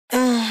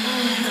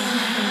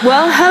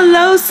Well,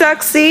 hello,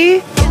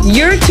 sexy.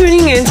 You're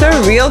tuning into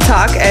Real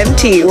Talk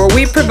MT, where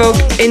we provoke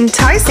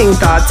enticing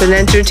thoughts and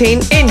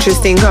entertain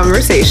interesting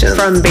conversations.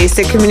 From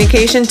basic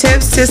communication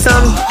tips to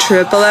some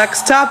triple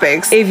X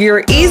topics. If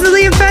you're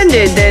easily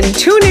offended, then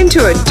tune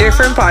into a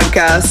different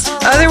podcast.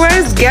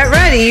 Otherwise, get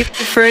ready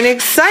for an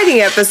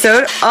exciting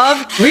episode of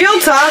Real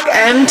Talk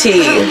MT.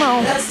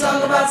 Let's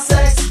talk about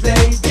sex,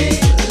 baby.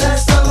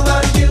 Let's talk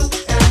about you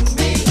and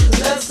me.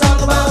 Let's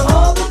talk about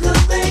all the good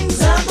things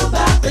and the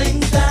bad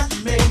things that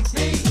make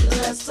me.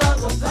 Let's talk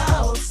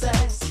about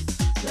sex.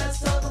 Let's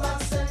talk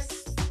about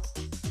sex.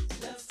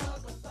 Let's talk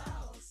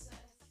about sex.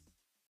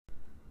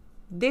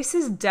 This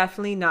is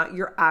definitely not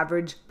your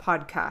average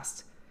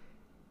podcast.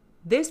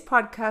 This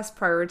podcast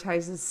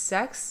prioritizes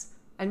sex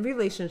and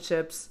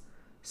relationships,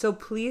 so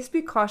please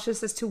be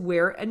cautious as to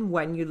where and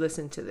when you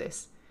listen to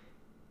this.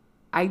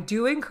 I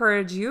do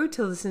encourage you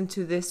to listen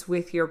to this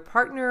with your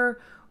partner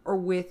or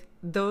with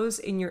those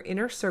in your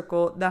inner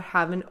circle that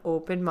have an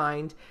open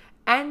mind,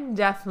 and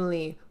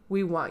definitely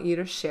we want you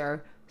to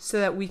share so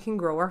that we can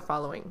grow our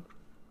following.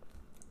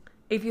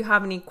 If you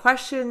have any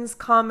questions,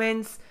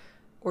 comments,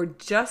 or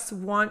just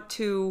want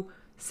to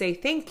say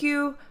thank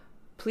you,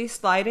 please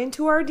slide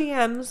into our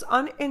DMs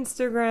on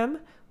Instagram.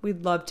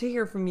 We'd love to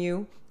hear from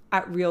you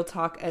at Real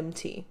Talk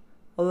MT.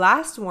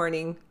 Last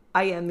warning,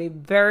 I am a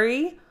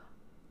very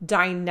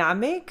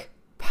dynamic,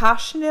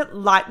 passionate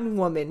Latin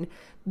woman.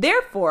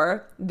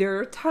 Therefore, there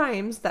are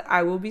times that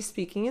I will be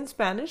speaking in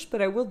Spanish,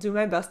 but I will do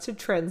my best to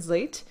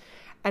translate,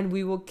 and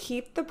we will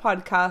keep the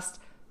podcast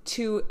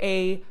to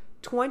a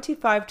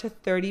 25 to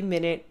 30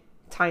 minute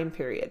time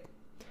period.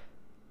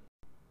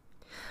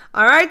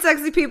 All right,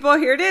 sexy people,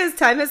 here it is.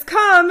 Time has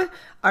come.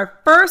 Our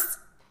first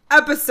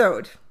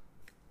episode.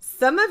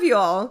 Some of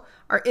y'all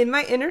are in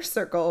my inner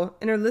circle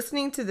and are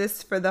listening to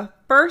this for the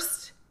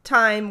first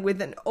time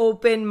with an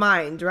open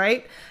mind,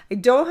 right? I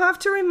don't have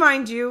to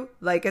remind you,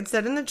 like it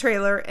said in the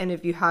trailer, and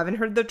if you haven't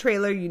heard the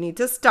trailer, you need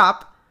to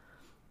stop,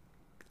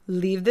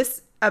 leave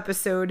this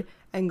episode,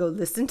 and go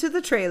listen to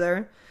the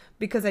trailer,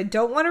 because I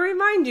don't want to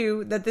remind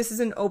you that this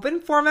is an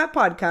open format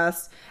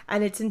podcast,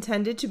 and it's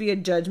intended to be a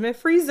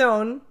judgment-free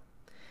zone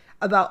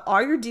about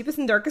all your deepest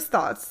and darkest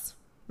thoughts,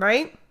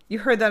 right? You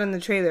heard that in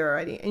the trailer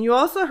already. And you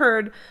also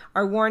heard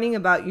our warning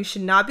about you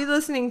should not be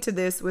listening to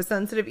this with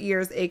sensitive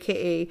ears,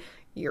 aka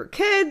your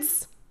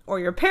kids or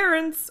your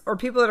parents or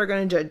people that are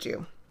going to judge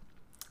you.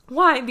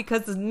 Why?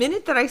 Because the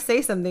minute that I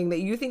say something that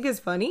you think is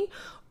funny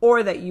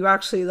or that you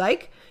actually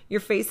like,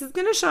 your face is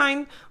going to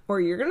shine, or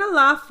you're going to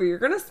laugh, or you're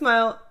going to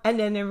smile, and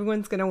then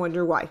everyone's going to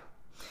wonder why.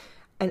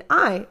 And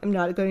I am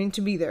not going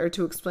to be there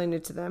to explain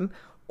it to them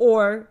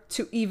or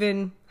to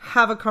even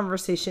have a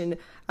conversation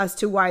as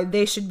to why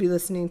they should be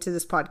listening to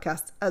this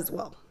podcast as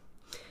well.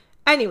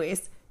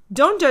 Anyways,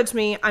 don't judge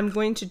me. I'm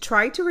going to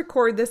try to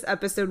record this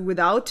episode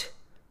without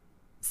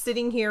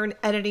sitting here and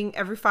editing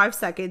every 5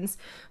 seconds,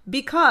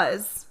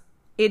 because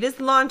it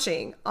is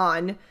launching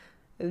on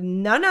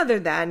none other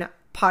than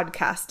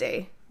Podcast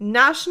Day,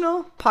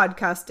 National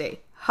Podcast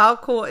Day. How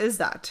cool is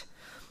that?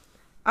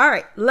 All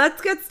right,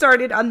 let's get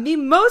started on the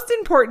most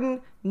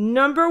important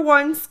number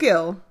one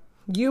skill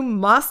you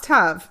must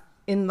have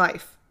in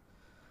life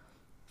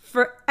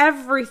for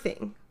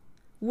everything,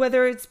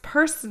 whether it's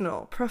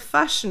personal,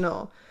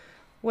 professional,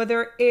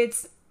 whether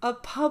it's a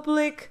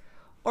public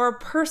or a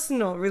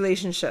personal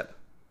relationship.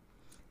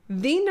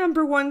 The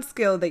number one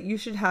skill that you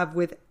should have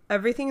with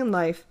everything in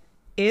life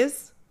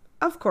is,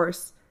 of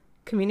course,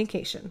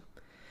 communication.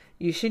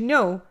 You should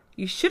know,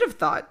 you should have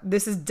thought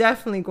this is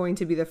definitely going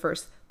to be the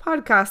first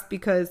podcast,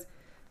 because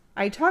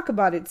I talk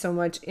about it so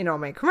much in all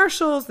my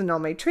commercials and all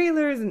my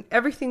trailers, and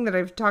everything that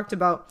I've talked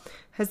about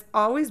has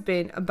always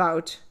been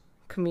about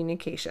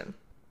communication.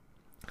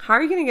 How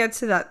are you going to get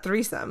to that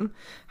threesome?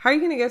 How are you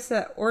going to get to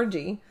that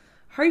orgy?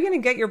 How are you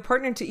going to get your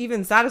partner to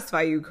even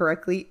satisfy you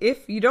correctly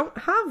if you don't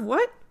have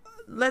what?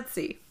 Let's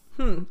see.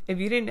 If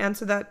you didn't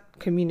answer that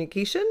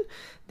communication,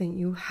 then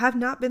you have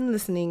not been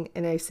listening,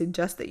 and I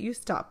suggest that you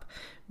stop,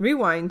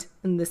 rewind,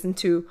 and listen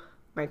to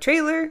my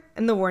trailer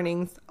and the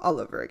warnings all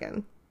over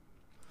again.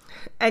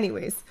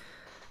 Anyways,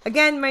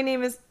 again, my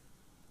name is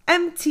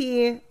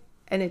MT,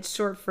 and it's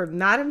short for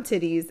Madam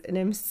Titties, and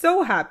I'm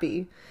so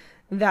happy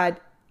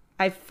that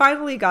I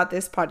finally got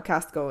this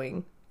podcast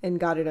going and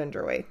got it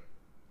underway.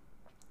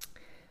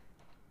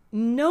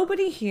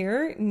 Nobody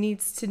here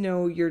needs to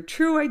know your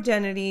true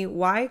identity.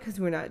 Why? Because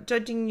we're not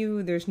judging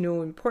you. There's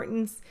no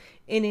importance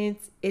in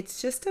it.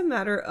 It's just a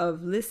matter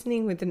of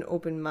listening with an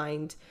open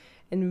mind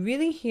and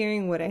really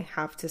hearing what I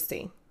have to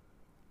say.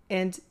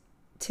 And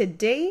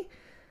today,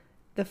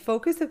 the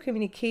focus of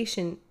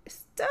communication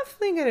is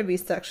definitely going to be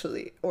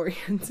sexually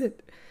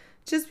oriented,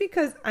 just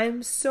because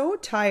I'm so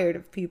tired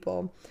of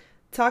people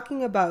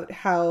talking about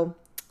how,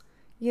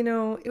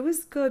 it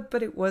was good,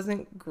 but it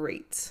wasn't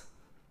great.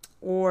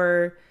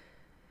 Or,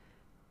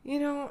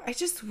 I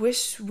just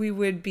wish we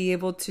would be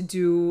able to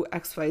do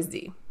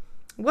XYZ.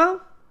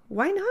 Well,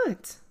 why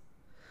not?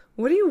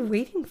 What are you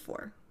waiting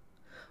for?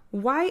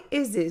 Why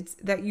is it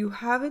that you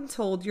haven't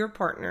told your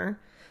partner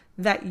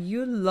that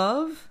you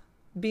love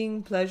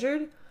being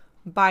pleasured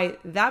by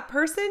that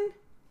person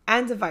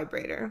and a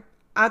vibrator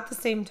at the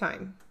same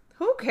time.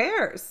 Who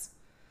cares?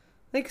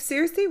 Like,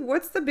 seriously,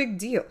 what's the big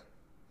deal?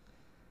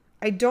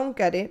 I don't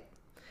get it.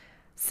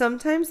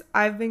 Sometimes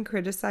I've been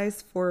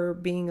criticized for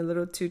being a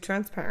little too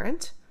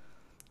transparent.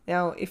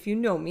 Now, if you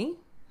know me,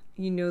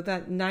 you know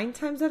that 9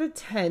 times out of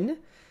 10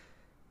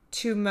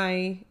 to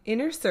my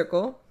inner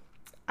circle,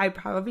 I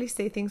probably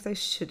say things I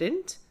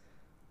shouldn't,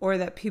 or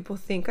that people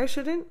think I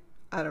shouldn't.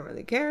 I don't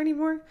really care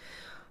anymore.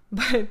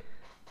 But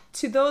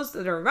to those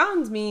that are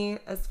around me,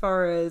 as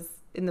far as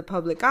in the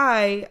public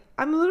eye,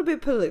 I'm a little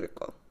bit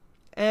political.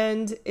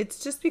 And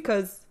it's just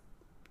because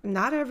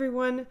not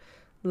everyone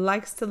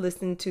likes to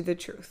listen to the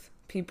truth.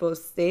 People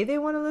say they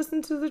want to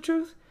listen to the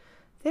truth.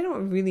 They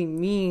don't really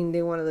mean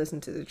they want to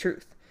listen to the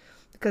truth.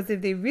 Because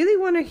if they really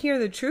want to hear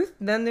the truth,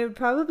 then they would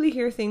probably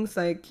hear things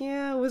like,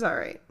 yeah, it was all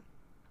right.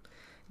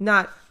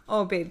 Not,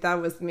 oh, babe,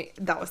 that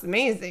was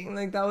amazing.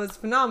 Like, that was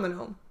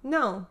phenomenal.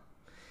 No.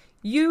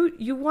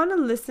 You want to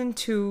listen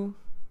to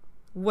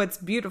what's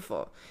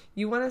beautiful.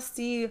 You want to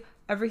see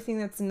everything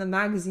that's in the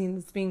magazine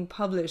that's being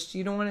published.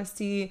 You don't want to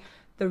see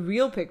the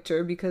real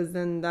picture, because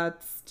then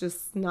that's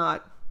just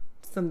not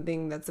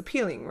something that's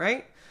appealing,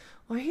 right?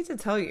 Well, I hate to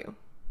tell you,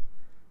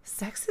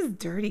 sex is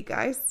dirty,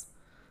 guys.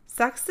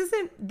 Sex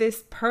isn't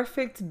this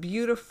perfect,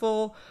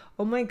 beautiful,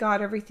 oh my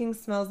God, everything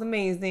smells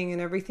amazing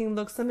and everything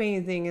looks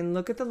amazing and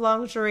look at the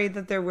lingerie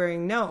that they're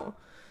wearing. No.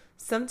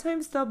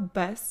 Sometimes the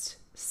best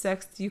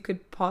sex you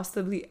could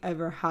possibly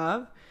ever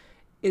have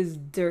is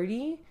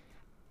dirty,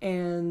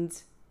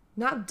 and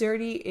not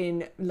dirty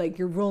in like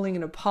you're rolling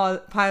in a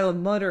pile of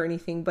mud or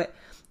anything, but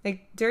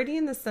like dirty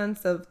in the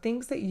sense of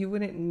things that you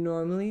wouldn't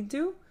normally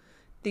do,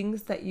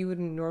 things that you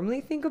wouldn't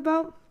normally think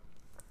about,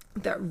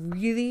 that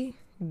really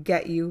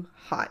get you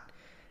hot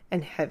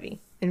and heavy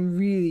and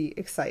really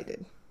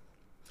excited.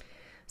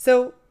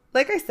 So,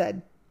 like I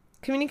said,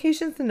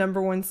 communication is the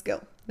number one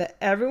skill that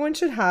everyone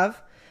should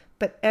have,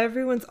 but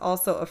everyone's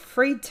also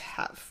afraid to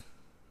have.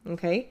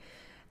 Okay?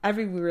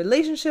 Every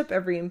relationship,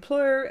 every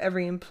employer,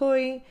 every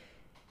employee,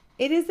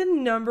 it is the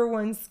number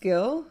one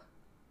skill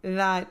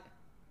that,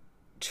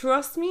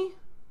 trust me,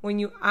 when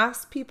you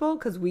ask people,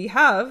 because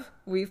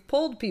we've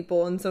polled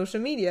people on social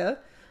media,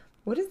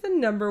 what is the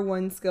number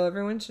one skill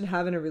everyone should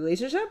have in a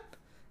relationship?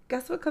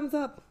 Guess what comes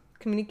up?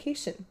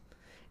 Communication.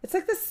 It's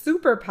like the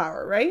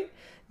superpower, right?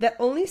 That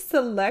only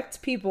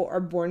select people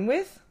are born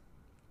with,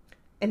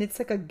 and it's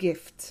like a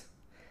gift.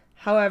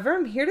 However,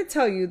 I'm here to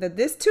tell you that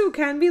this too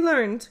can be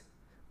learned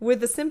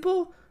with a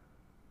simple,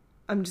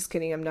 I'm just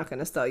kidding, I'm not going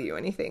to sell you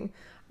anything.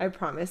 I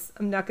promise.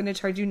 I'm not going to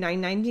charge you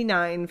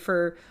 $9.99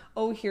 for,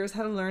 oh, here's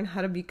how to learn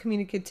how to be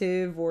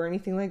communicative or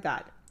anything like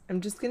that.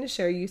 I'm just going to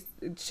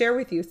share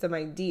with you some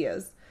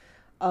ideas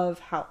of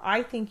how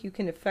I think you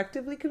can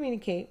effectively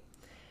communicate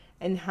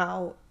and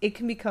how it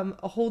can become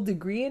a whole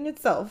degree in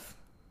itself.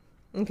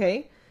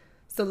 Okay?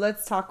 So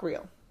let's talk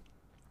real.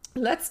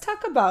 Let's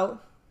talk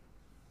about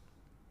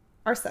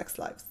our sex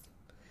lives.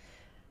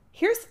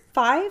 Here's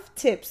 5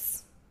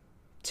 tips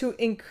to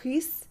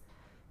increase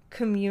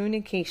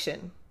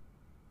communication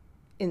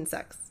in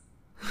sex.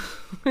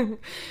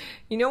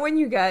 You know when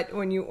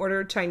you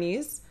order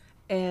Chinese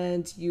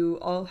and you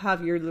all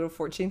have your little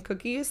fortune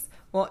cookies?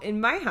 Well,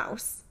 in my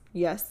house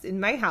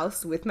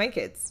with my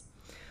kids,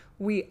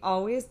 we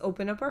always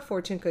open up our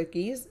fortune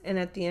cookies, and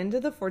at the end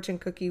of the fortune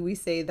cookie, we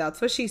say,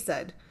 that's what she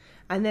said.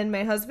 And then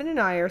my husband and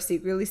I are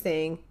secretly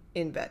saying,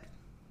 in bed,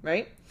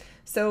 right?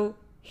 So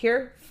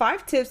here,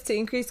 5 tips to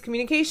increase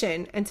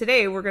communication. And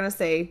today we're going to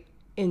say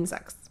in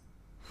sex.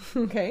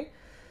 Okay?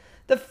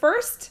 The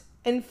first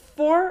and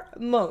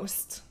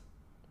foremost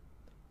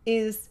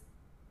is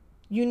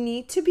you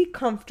need to be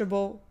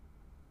comfortable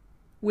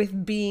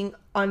with being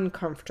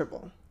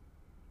uncomfortable.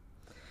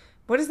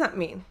 What does that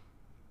mean?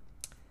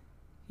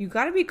 You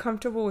got to be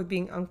comfortable with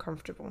being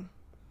uncomfortable.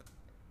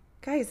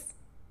 Guys,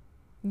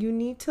 you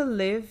need to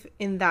live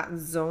in that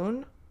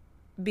zone,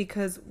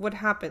 because what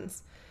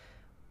happens?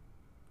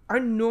 Our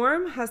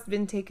norm has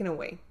been taken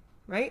away,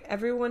 right?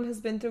 Everyone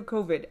has been through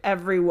COVID.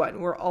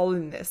 Everyone. We're all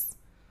in this.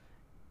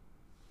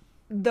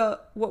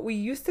 What we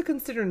used to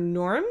consider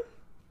norm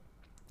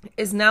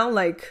is now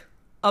like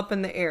up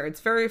in the air.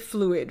 It's very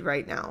fluid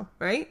right now,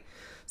 right?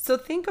 So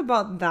think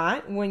about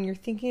that when you're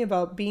thinking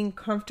about being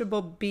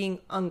comfortable, being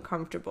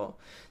uncomfortable.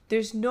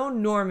 There's no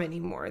norm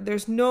anymore.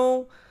 There's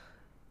no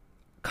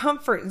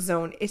comfort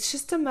zone. It's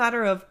just a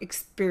matter of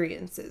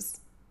experiences.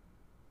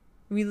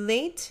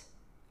 Relate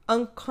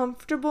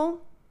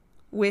uncomfortable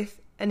with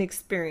an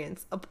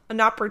experience, an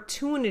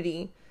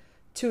opportunity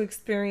to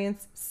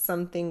experience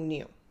something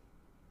new.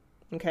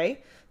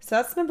 Okay? So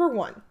that's number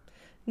 1.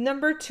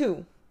 Number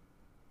 2,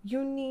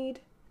 you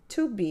need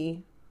to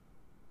be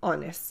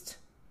honest.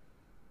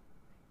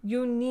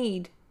 You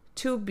need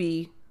to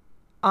be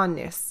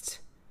honest.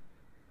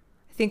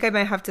 I think I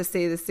might have to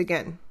say this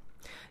again.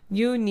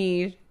 You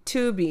need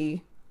to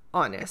be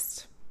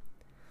honest.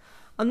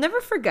 I'll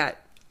never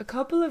forget a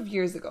couple of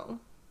years ago,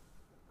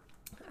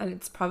 and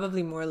it's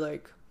probably more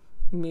like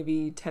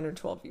maybe 10 or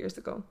 12 years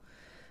ago,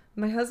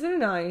 my husband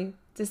and I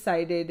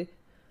decided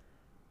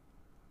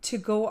to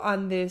go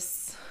on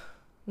this,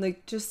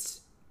 like,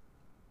 just,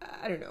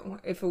 I don't know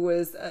if it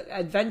was an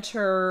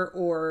adventure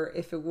or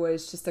if it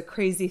was just a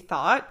crazy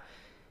thought.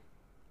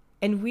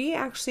 And we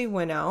actually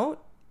went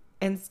out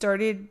and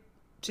started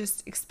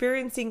just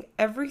experiencing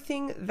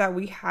everything that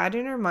we had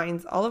in our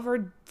minds, all of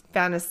our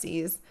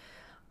fantasies,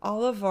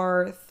 all of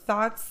our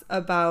thoughts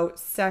about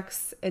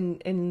sex,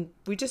 and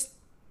we just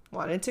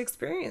wanted to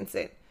experience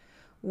it.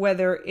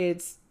 Whether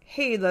it's,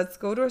 hey, let's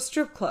go to a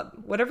strip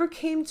club, whatever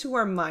came to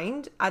our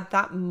mind at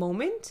that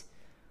moment,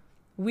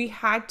 we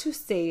had to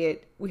say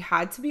it, we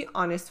had to be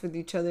honest with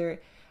each other,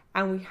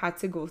 and we had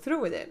to go through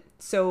with it.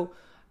 So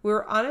we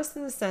were honest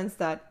in the sense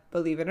that,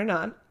 believe it or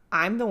not,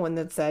 I'm the one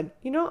that said,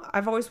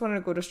 I've always wanted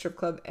to go to a strip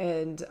club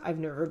and I've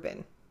never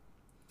been.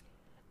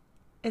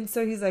 And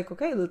so he's like,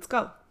 okay, let's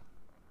go.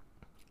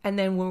 And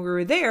then when we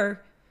were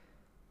there,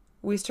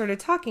 we started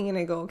talking and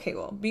I go, okay,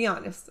 well, be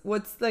honest.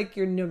 What's like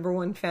your number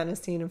one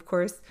fantasy? And of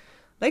course,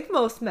 like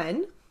most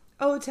men,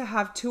 to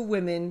have two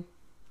women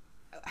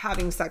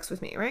having sex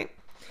with me, right?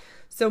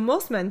 So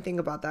most men think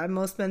about that.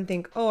 Most men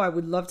think, I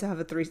would love to have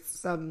a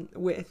threesome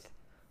with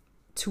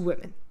two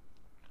women.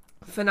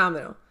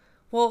 Phenomenal.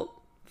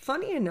 Well,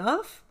 funny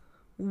enough,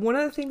 one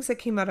of the things that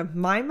came out of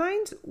my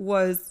mind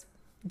was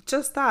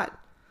just that.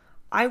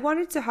 I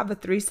wanted to have a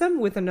threesome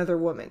with another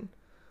woman.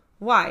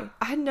 Why?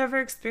 I had never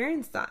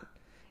experienced that.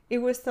 It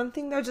was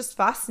something that just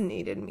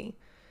fascinated me.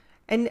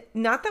 And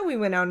not that we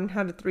went out and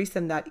had a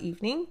threesome that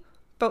evening,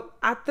 but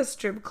at the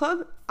strip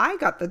club, I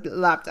got the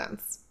lap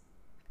dance.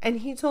 And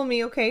he told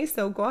me, okay,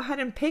 so go ahead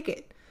and pick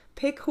it.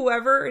 Pick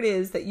whoever it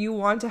is that you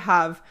want to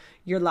have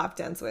your lap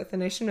dance with.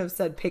 And I shouldn't have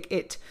said pick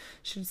it.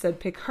 Should have said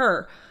pick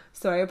her.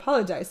 So I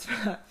apologize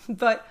for that.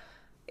 But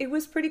it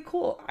was pretty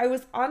cool. I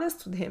was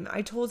honest with him.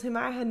 I told him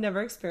I had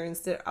never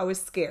experienced it. I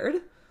was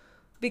scared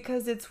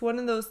because it's one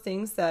of those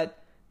things that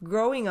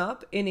growing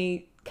up in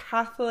a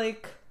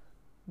Catholic,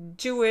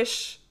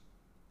 Jewish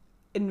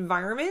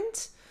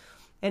environment,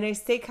 and I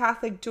say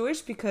Catholic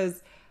Jewish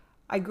because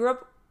I grew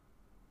up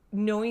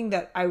knowing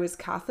that I was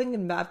Catholic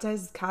and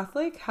baptized as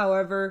Catholic.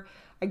 However,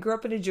 I grew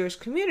up in a Jewish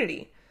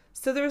community.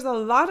 So there's a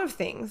lot of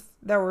things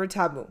that were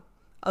taboo.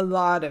 A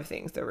lot of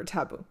things that were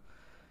taboo.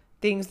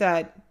 Things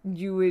that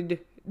you would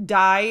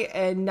die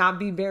and not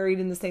be buried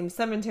in the same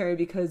cemetery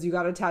because you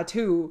got a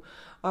tattoo.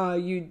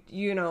 You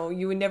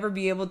would never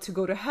be able to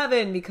go to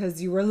heaven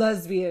because you were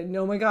lesbian.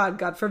 Oh my God,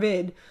 God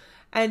forbid.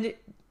 And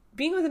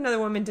being with another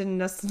woman didn't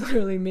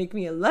necessarily make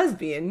me a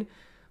lesbian,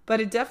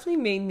 but it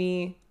definitely made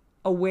me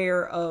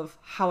aware of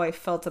how I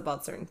felt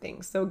about certain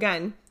things. So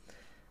again,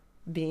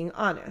 being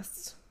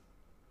honest.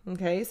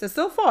 Okay,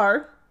 so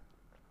far,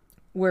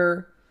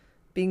 we're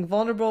being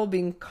vulnerable,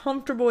 being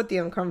comfortable with the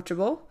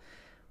uncomfortable.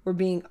 We're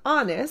being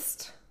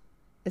honest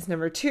is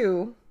number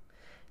 2.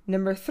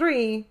 Number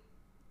 3,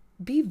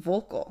 be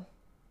vocal.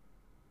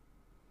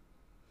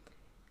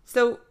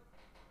 So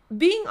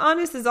being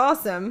honest is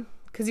awesome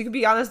because you can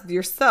be honest with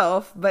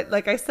yourself. But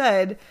like I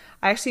said,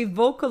 I actually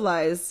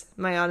vocalized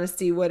my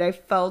honesty, what I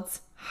felt,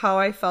 how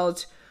I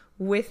felt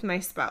with my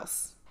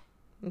spouse.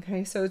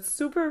 Okay, so it's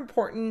super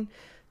important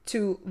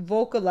to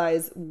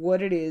vocalize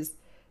what it is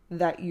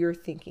that you're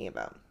thinking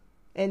about.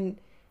 And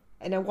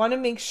I want to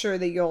make sure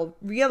that you'll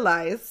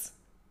realize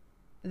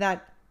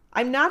that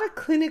I'm not a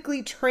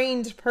clinically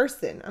trained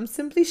person. I'm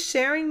simply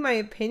sharing my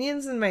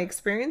opinions and my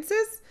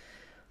experiences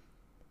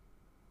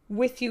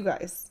with you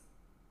guys.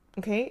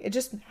 Okay? It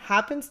just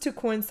happens to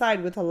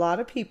coincide with a lot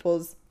of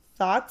people's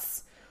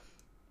thoughts.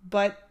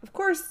 But of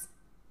course,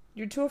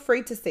 you're too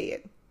afraid to say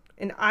it.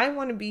 And I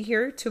want to be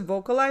here to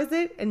vocalize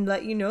it and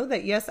let you know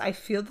that yes, I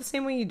feel the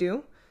same way you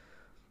do.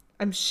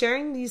 I'm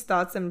sharing these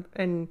thoughts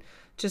and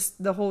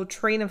just the whole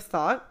train of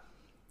thought.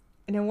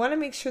 And I want to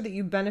make sure that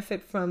you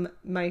benefit from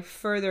my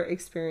further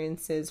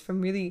experiences,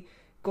 from really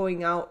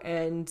going out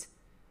and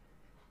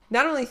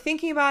not only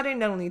thinking about it,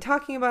 not only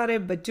talking about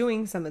it, but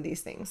doing some of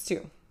these things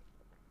too.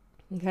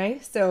 Okay,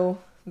 so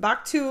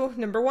back to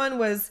number 1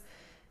 was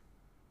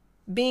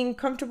being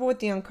comfortable with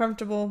the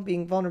uncomfortable,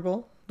 being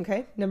vulnerable.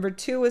 Okay, number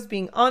 2 is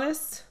being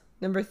honest.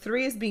 Number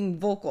 3 is being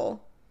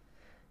vocal.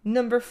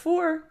 Number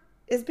 4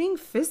 is being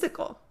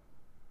physical.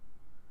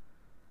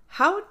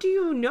 How do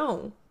you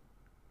know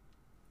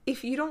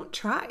if you don't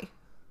try?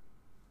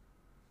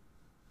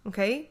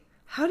 Okay?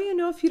 How do you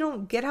know if you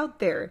don't get out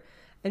there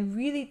and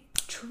really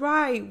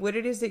try what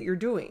it is that you're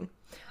doing?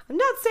 I'm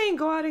not saying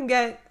go out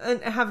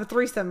and have a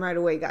threesome right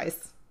away,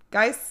 guys.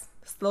 Guys,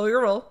 slow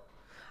your roll.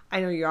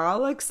 I know you're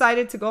all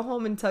excited to go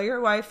home and tell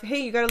your wife, hey,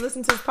 you got to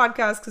listen to this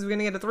podcast because we're going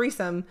to get a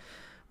threesome.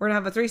 We're going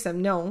to have a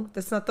threesome. No,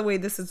 that's not the way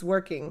this is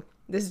working.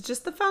 This is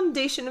just the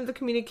foundation of the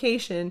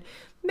communication.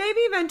 Maybe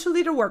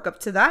eventually to work up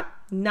to that.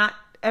 Not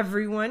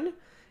everyone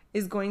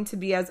is going to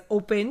be as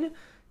open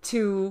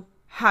to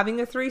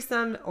having a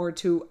threesome or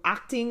to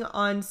acting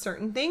on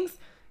certain things.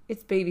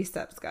 It's baby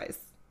steps, guys.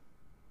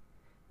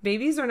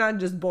 Babies are not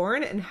just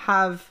born and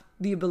have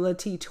the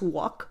ability to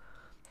walk.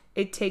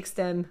 It takes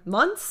them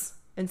months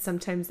and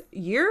sometimes a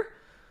year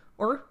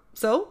or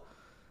so.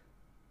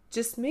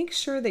 Just make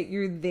sure that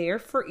you're there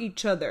for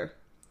each other.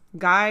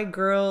 Guy,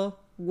 girl,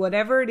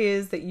 whatever it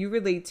is that you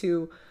relate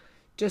to,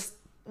 just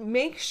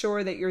make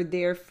sure that you're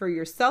there for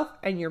yourself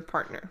and your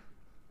partner.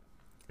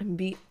 And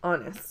be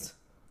honest,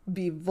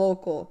 be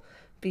vocal,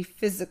 be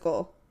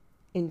physical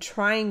in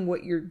trying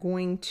what you're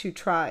going to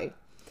try.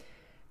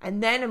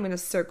 And then I'm going to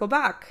circle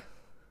back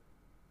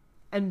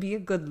and be a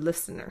good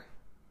listener.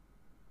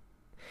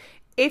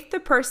 If the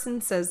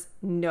person says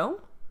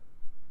no,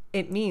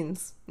 it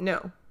means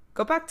no.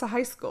 Go back to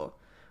high school.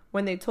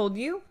 When they told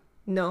you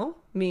no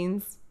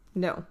means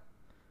no.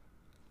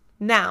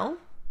 Now,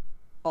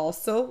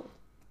 also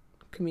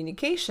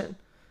communication.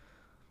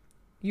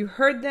 You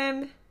heard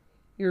them,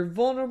 you're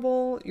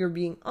vulnerable, you're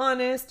being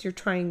honest, you're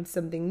trying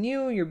something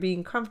new, you're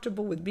being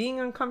comfortable with being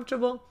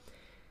uncomfortable.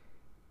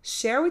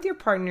 Share with your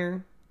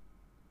partner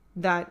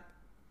that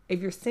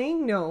if you're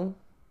saying no,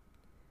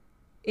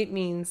 it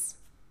means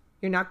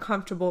you're not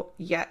comfortable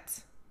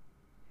yet.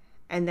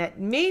 And that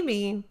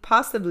maybe,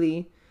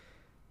 possibly,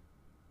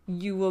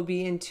 you will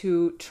be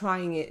into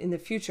trying it in the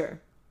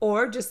future.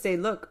 Or just say,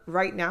 look,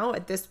 right now,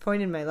 at this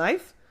point in my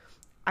life,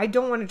 I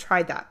don't want to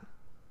try that.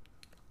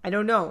 I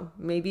don't know.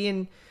 Maybe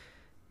in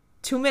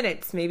 2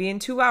 minutes, maybe in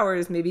 2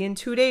 hours, maybe in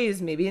 2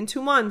 days, maybe in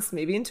 2 months,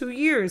 maybe in 2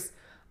 years.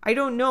 I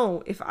don't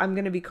know if I'm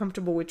going to be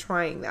comfortable with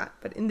trying that.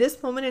 But in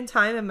this moment in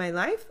time in my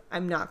life,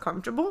 I'm not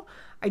comfortable.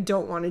 I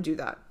don't want to do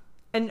that.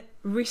 And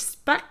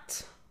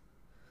respect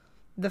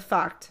the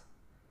fact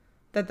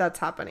that that's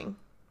happening.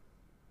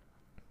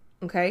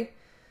 Okay?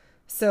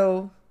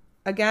 So,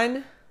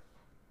 again,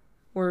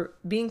 we're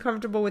being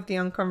comfortable with the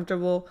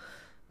uncomfortable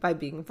by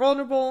being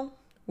vulnerable.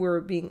 We're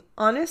being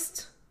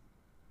honest.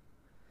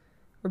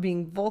 We're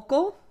being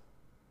vocal.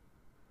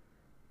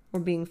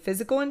 We're being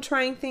physical and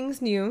trying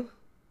things new.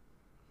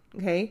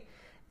 Okay?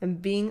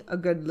 And being a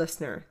good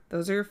listener.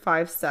 Those are your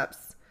 5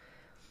 steps.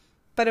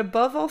 But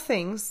above all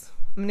things,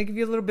 I'm going to give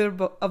you a little bit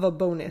of a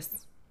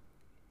bonus,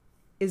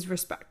 is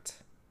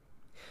respect.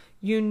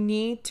 You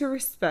need to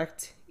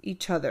respect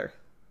each other.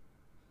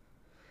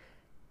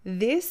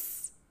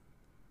 This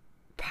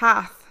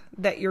path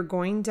that you're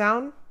going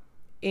down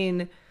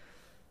in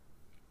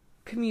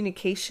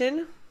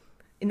communication,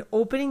 in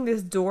opening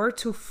this door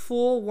to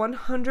full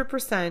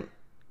 100%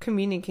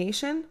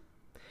 communication,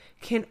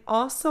 can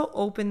also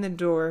open the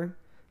door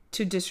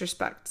to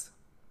disrespect.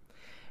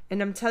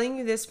 And I'm telling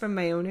you this from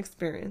my own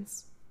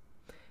experience.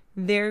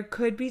 There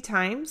could be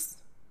times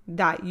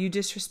that you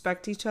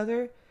disrespect each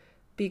other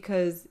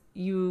because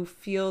you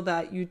feel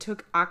that you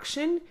took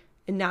action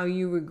and now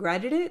you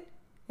regretted it,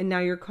 and now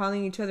you're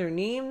calling each other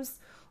names,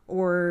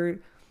 or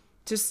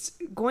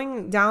just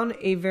going down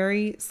a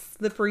very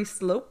slippery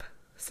slope,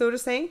 so to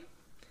say.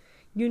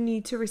 You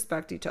need to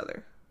respect each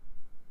other.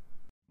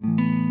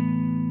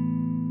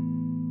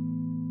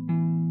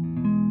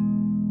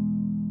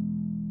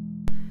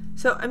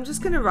 So I'm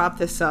just going to wrap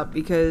this up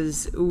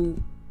because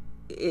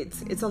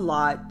it's a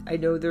lot. I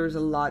know there's a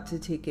lot to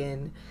take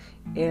in,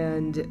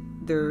 and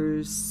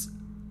there's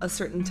a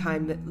certain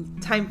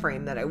time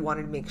frame that I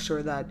wanted to make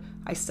sure that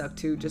I stuck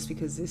to, just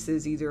because this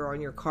is either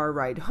on your car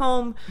ride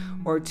home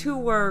or to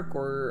work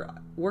or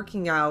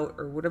working out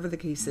or whatever the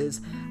case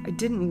is. I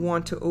didn't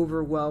want to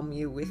overwhelm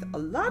you with a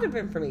lot of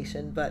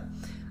information, but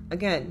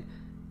again,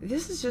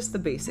 this is just the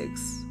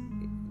basics.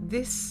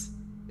 This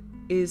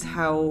is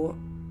how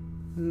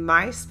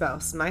my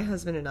spouse, my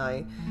husband, and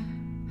I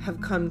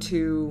have come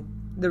to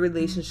the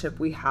relationship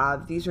we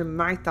have. These are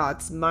my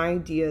thoughts, my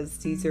ideas.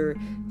 These are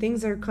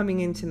things that are coming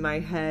into my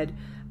head,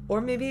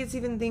 or maybe it's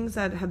even things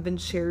that have been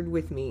shared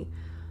with me.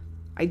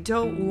 I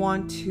don't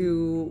want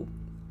to,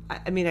 I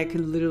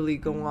could literally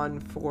go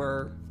on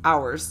for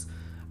hours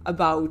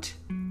about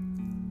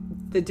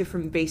the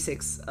different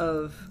basics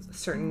of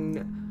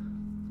certain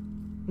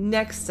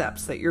next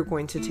steps that you're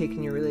going to take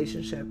in your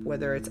relationship,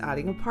 whether it's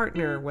adding a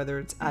partner, whether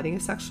it's adding a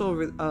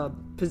sexual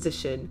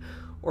position,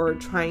 or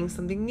trying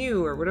something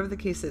new, or whatever the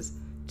case is.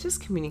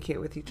 Just communicate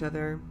with each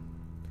other.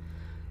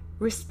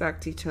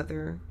 Respect each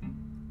other.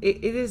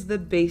 It is the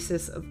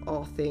basis of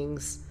all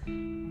things,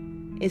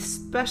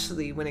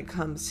 especially when it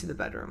comes to the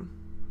bedroom.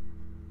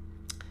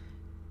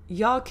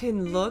 Y'all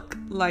can look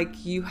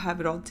like you have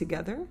it all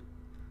together,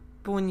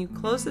 but when you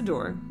close the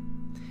door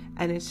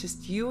and it's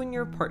just you and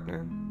your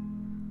partner,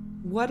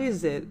 what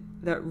is it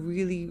that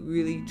really,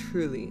 really,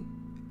 truly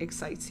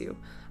excites you?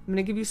 I'm going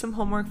to give you some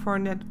homework for our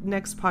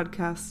next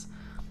podcast.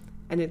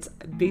 And it's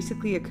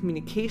basically a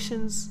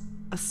communications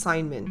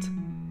assignment.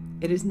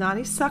 It is not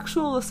a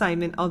sexual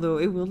assignment, although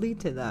it will lead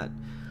to that.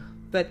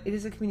 But it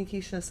is a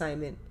communication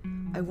assignment.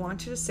 I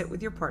want you to sit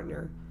with your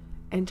partner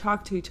and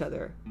talk to each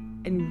other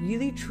and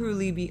really,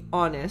 truly be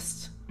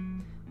honest,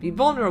 be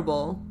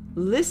vulnerable,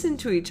 listen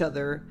to each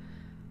other,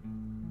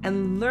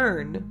 and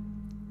learn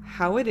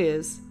how it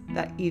is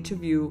that each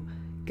of you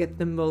get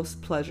the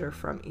most pleasure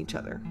from each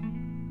other.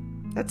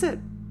 That's it.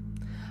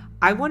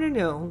 I want to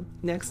know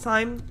next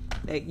time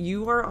that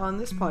you are on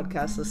this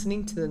podcast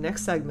listening to the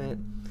next segment,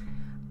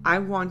 I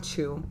want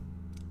you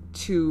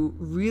to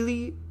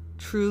really,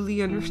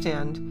 truly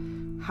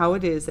understand how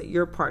it is that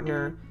your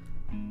partner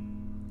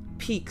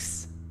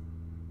peaks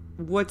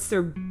What's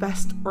their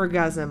best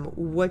orgasm?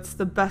 What's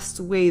the best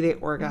way they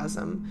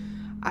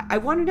orgasm? I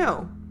want to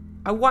know.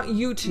 I want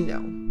you to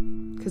know.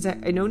 Because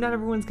I know not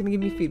everyone's going to give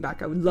me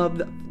feedback. I would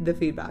love the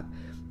feedback.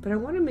 But I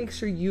want to make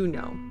sure you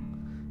know.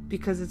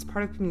 Because it's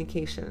part of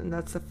communication. And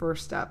that's the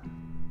first step.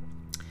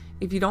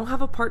 If you don't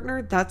have a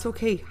partner, that's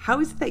okay. How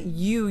is it that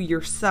you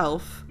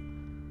yourself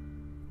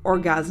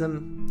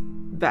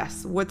orgasm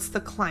best? What's the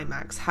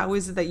climax? How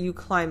is it that you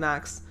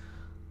climax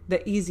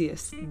the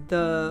easiest,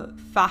 the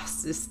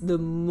fastest, the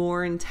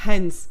more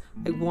intense?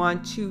 I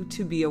want you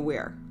to be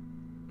aware.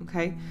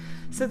 Okay?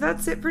 So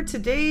that's it for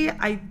today.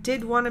 I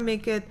did want to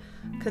make it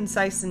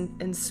concise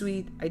and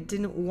sweet. I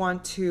didn't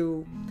want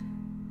to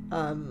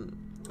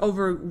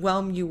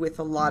overwhelm you with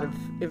a lot of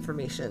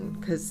information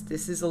because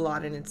this is a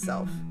lot in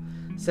itself.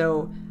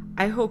 So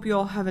I hope you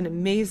all have an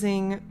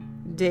amazing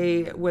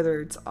day,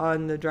 whether it's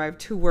on the drive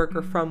to work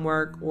or from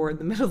work or in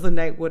the middle of the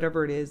night,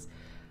 whatever it is.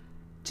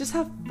 Just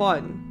have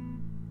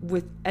fun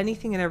with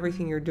anything and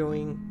everything you're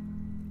doing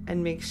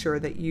and make sure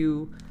that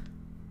you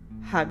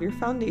have your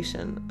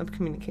foundation of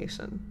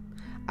communication.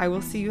 I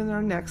will see you in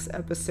our next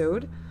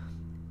episode,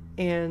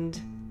 and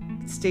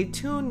stay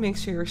tuned. Make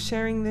sure you're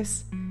sharing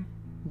this.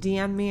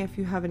 DM me if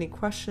you have any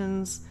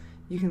questions.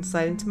 You can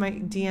slide into my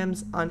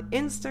DMs on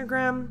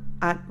Instagram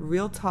at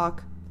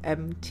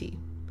RealTalkMT.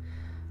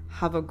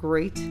 Have a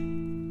great,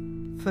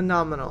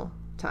 phenomenal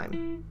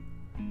time.